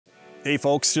Hey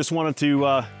folks, just wanted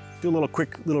to do a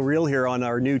quick reel here on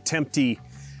our new Timpte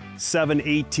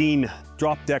 718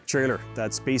 drop deck trailer.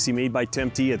 That's basically made by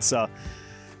Timpte. It's a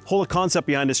whole concept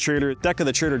behind this trailer. The deck of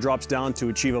the trailer drops down to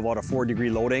achieve about a 4-degree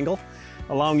load angle,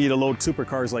 allowing you to load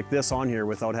supercars like this on here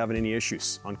without having any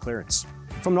issues on clearance.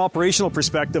 From an operational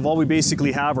perspective, all we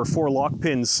basically have are 4 lock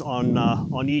pins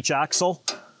on each axle.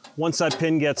 Once that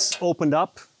pin gets opened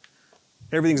up,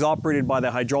 everything's operated by the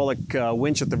hydraulic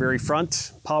winch at the very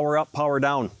front. Power up, power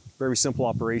down. Very simple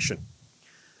operation.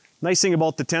 Nice thing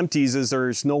about the Timptes is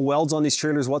there's no welds on these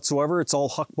trailers whatsoever. It's all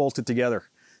huck bolted together.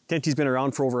 Timpte's been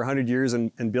around for over 100 years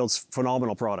and builds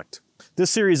phenomenal product. This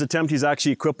series of Timpte is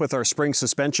actually equipped with our spring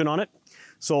suspension on it.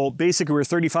 So basically we're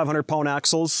 3,500 pound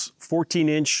axles,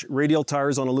 14-inch radial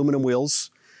tires on aluminum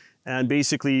wheels, and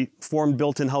basically formed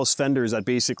built in-house fenders that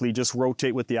basically just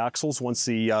rotate with the axles once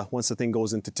the thing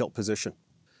goes into tilt position.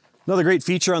 Another great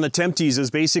feature on the Timptes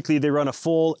is basically they run a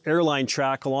full airline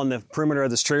track along the perimeter of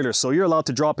this trailer. So you're allowed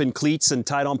to drop in cleats and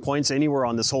tie-down points anywhere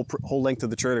on this whole length of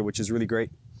the trailer, which is really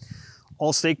great.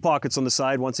 All stake pockets on the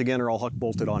side, once again, are all huck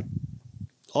bolted on.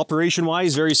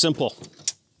 Operation-wise, very simple.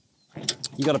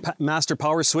 You got a master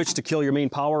power switch to kill your main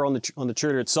power on the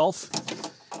trailer itself.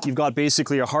 You've got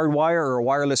basically a hard wire or a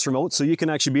wireless remote, so you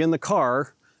can actually be in the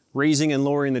car raising and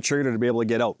lowering the trailer to be able to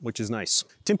get out, which is nice.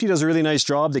 Timpte does a really nice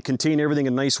job. They contain everything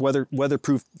in a nice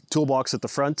weatherproof toolbox at the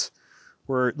front,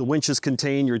 where the winches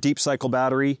contain your deep cycle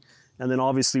battery, and then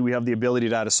obviously we have the ability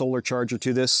to add a solar charger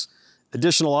to this.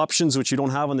 Additional options which you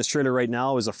don't have on this trailer right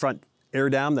now is a front air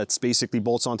dam that's basically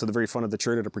bolts onto the very front of the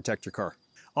trailer to protect your car.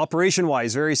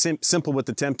 Operation-wise, very simple with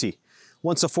the Timpte.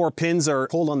 Once the 4 pins are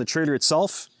pulled on the trailer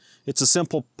itself, it's a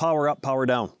simple power up, power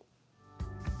down.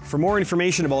 For more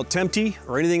information about Timpte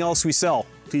or anything else we sell,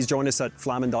 please join us at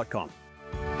flaman.com.